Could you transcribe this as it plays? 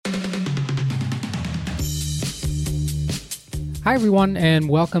Hi, everyone, and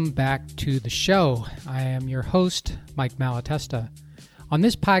welcome back to the show. I am your host, Mike Malatesta. On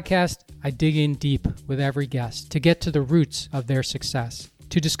this podcast, I dig in deep with every guest to get to the roots of their success,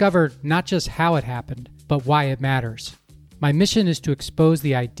 to discover not just how it happened, but why it matters. My mission is to expose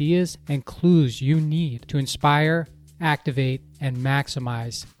the ideas and clues you need to inspire, activate, and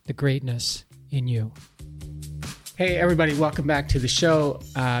maximize the greatness in you. Hey, everybody, welcome back to the show.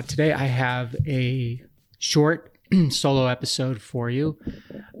 Today, I have a short solo episode for you.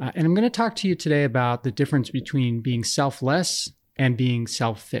 And I'm going to talk to you today about the difference between being selfless and being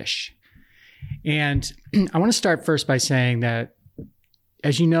selfish. And I want to start first by saying that,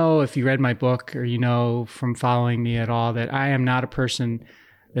 as you know, if you read my book or you know from following me at all, that I am not a person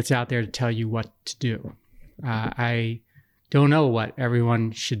that's out there to tell you what to do. I don't know what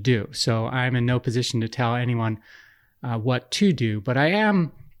everyone should do. So I'm in no position to tell anyone what to do, but I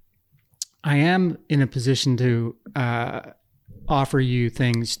am in a position to offer you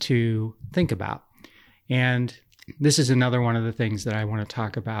things to think about. And this is another one of the things that I want to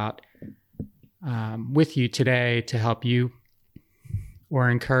talk about with you today to help you or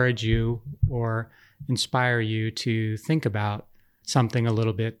encourage you or inspire you to think about something a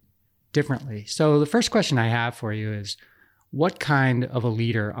little bit differently. So the first question I have for you is, what kind of a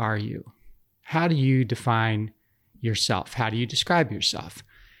leader are you? How do you define yourself? How do you describe yourself?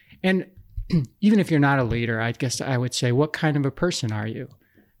 And even if you're not a leader, I guess I would say, what kind of a person are you?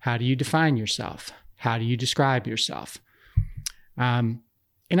 How do you define yourself? How do you describe yourself? And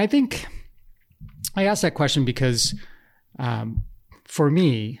I think I ask that question because for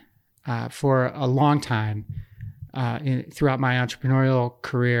me, for a long time, throughout my entrepreneurial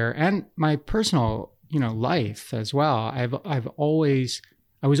career and my personal, life as well, I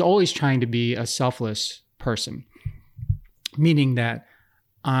was always trying to be a selfless person, meaning that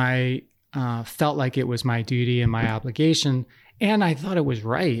I felt like it was my duty and my obligation, and I thought it was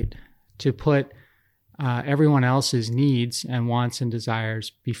right to put everyone else's needs and wants and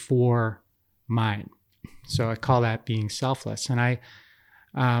desires before mine. So I call that being selfless. And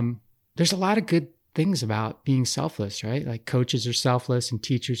there's a lot of good things about being selfless, right? Like coaches are selfless and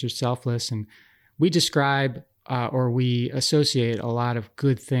teachers are selfless, and we describe or we associate a lot of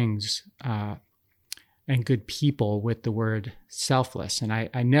good things and good people with the word selfless. And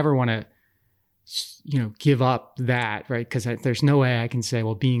I never want to give up that, right? Because there's no way I can say,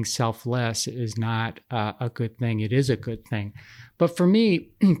 well, being selfless is not a good thing. It is a good thing. But for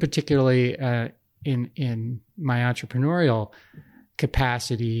me, particularly in my entrepreneurial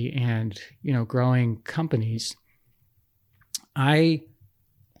capacity and, growing companies, I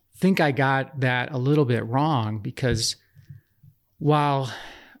think I got that a little bit wrong, because while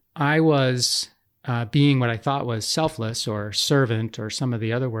I was being what I thought was selfless or servant or some of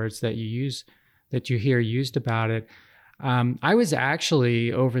the other words that you hear used about it, I was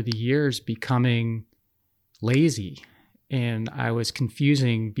actually over the years becoming lazy, and I was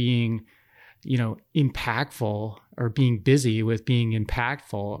confusing being, impactful or being busy with being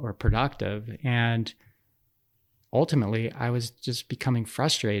impactful or productive. And ultimately, I was just becoming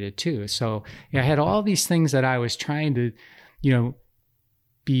frustrated too. So I had all these things that I was trying to,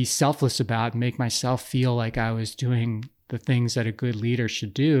 be selfless about and make myself feel like I was doing the things that a good leader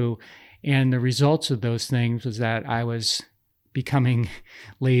should do. And the results of those things was that I was becoming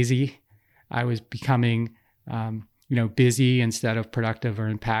lazy. I was becoming, busy instead of productive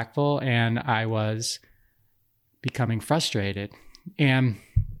or impactful. And I was becoming frustrated. And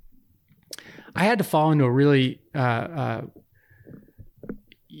I had to fall into a really,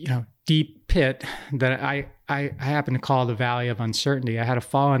 deep pit that I happen to call the valley of uncertainty. I had to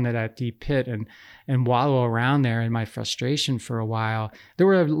fall into that deep pit and wallow around there in my frustration for a while. There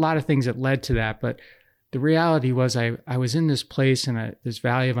were a lot of things that led to that, but the reality was I was in this place in this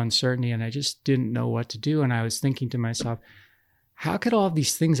valley of uncertainty, and I just didn't know what to do. And I was thinking to myself, how could all of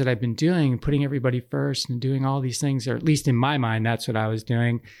these things that I've been doing, putting everybody first and doing all these things, or at least in my mind, that's what I was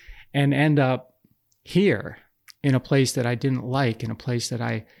doing, and end up here in a place that I didn't like, in a place that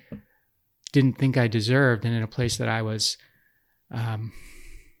I didn't think I deserved, and in a place that I was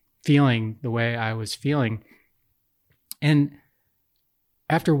feeling the way I was feeling. And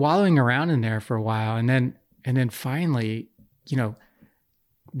after wallowing around in there for a while, and then finally,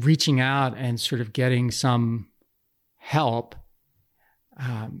 reaching out and sort of getting some help,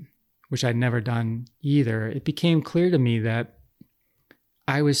 which I'd never done either, it became clear to me that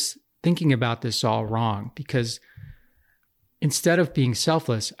I was thinking about this all wrong, because instead of being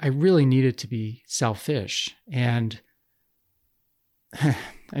selfless, I really needed to be selfish. And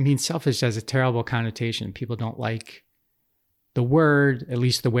I mean, selfish has a terrible connotation. People don't like the word, at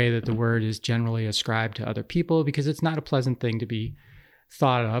least the way that the word is generally ascribed to other people, because it's not a pleasant thing to be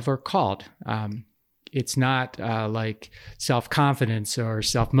thought of or called. It's not like self-confidence or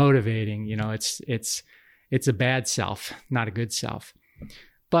self-motivating. It's a bad self, not a good self.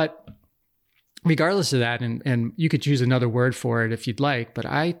 But regardless of that, and you could choose another word for it if you'd like, but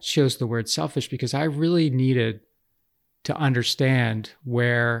I chose the word selfish because I really needed to understand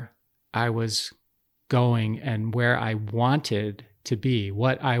where I was going and where I wanted to be,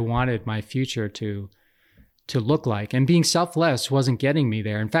 what I wanted my future to look like. And being selfless wasn't getting me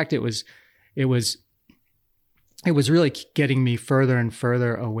there. In fact, it was really getting me further and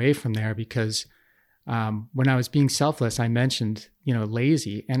further away from there, because when I was being selfless, I mentioned,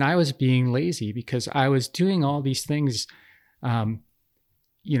 lazy, and I was being lazy because I was doing all these things, to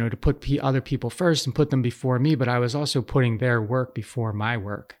put other people first and put them before me, but I was also putting their work before my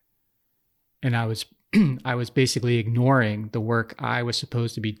work. And I was basically ignoring the work I was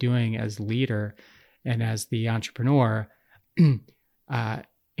supposed to be doing as leader and as the entrepreneur,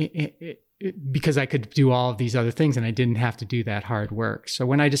 because I could do all of these other things and I didn't have to do that hard work. So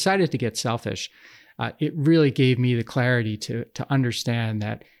when I decided to get selfish, it really gave me the clarity to understand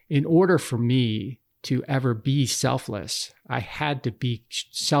that in order for me to ever be selfless, I had to be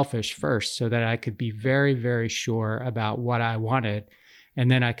selfish first so that I could be very, very sure about what I wanted. And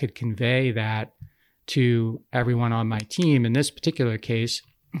then I could convey that to everyone on my team. In this particular case,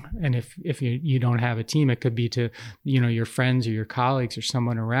 and if you don't have a team, it could be to, your friends or your colleagues or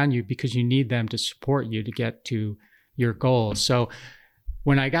someone around you, because you need them to support you to get to your goals. So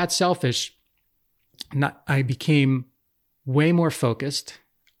when I got selfish, I became way more focused.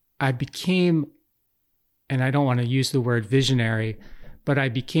 I became, and I don't want to use the word visionary, but I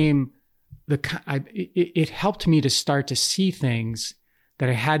became it helped me to start to see things that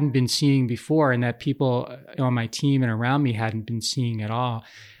I hadn't been seeing before, and that people on my team and around me hadn't been seeing at all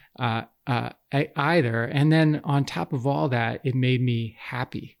either. And then on top of all that, it made me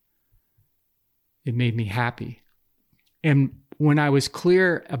happy. And when I was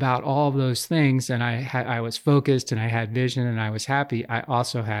clear about all of those things, and I was focused and I had vision and I was happy, I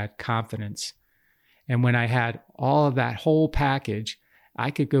also had confidence. And when I had all of that whole package,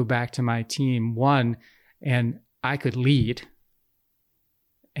 I could go back to my team, one, and I could lead,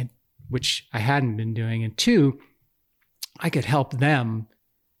 which I hadn't been doing. And two, I could help them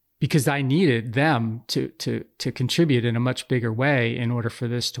because I needed them to contribute in a much bigger way in order for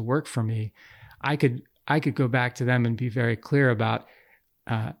this to work for me. I could go back to them and be very clear about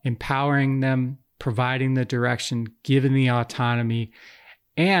empowering them, providing the direction, giving the autonomy,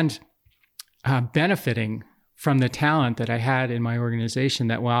 and benefiting from the talent that I had in my organization,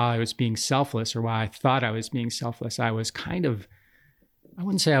 that while I was being selfless, or while I thought I was being selfless, I was I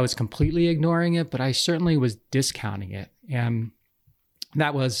wouldn't say I was completely ignoring it, but I certainly was discounting it. And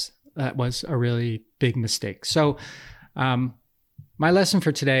that was a really big mistake. So my lesson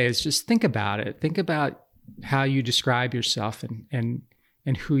for today is just think about it. Think about how you describe yourself and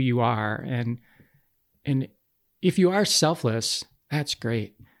who you are. And if you are selfless, that's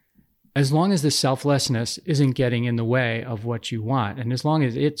great. As long as the selflessness isn't getting in the way of what you want, and as long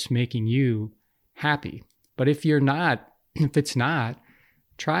as it's making you happy. But if it's not,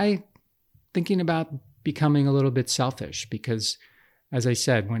 try thinking about becoming a little bit selfish, because as I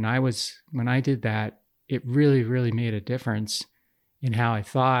said, when I did that, it really, really made a difference in how I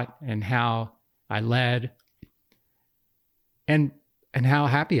thought and how I led and how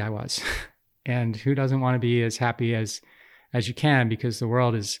happy I was. And who doesn't want to be as happy as you can, because the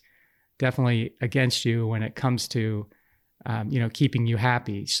world is definitely against you when it comes to keeping you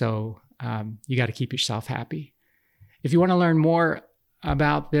happy. So you got to keep yourself happy. If you want to learn more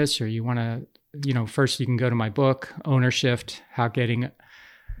about this, or you want to, first you can go to my book, Ownership, How Getting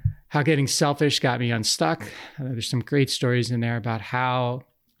Selfish Got Me Unstuck. There's some great stories in there about how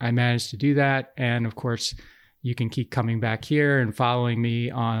I managed to do that. And of course, you can keep coming back here and following me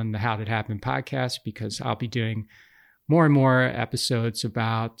on the How Did It Happen podcast, because I'll be doing more and more episodes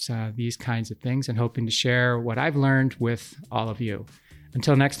about these kinds of things, and hoping to share what I've learned with all of you.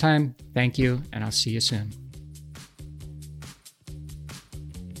 Until next time, thank you, and I'll see you soon.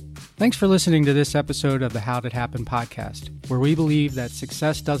 Thanks for listening to this episode of the How Did It Happen podcast, where we believe that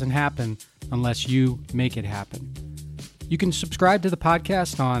success doesn't happen unless you make it happen. You can subscribe to the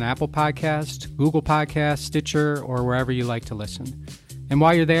podcast on Apple Podcasts, Google Podcasts, Stitcher, or wherever you like to listen. And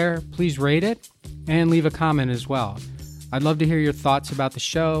while you're there, please rate it and leave a comment as well. I'd love to hear your thoughts about the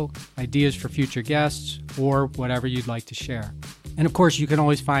show, ideas for future guests, or whatever you'd like to share. And of course, you can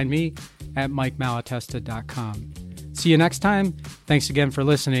always find me at MikeMalatesta.com. See you next time. Thanks again for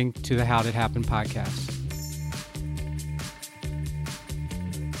listening to the How Did It Happen podcast.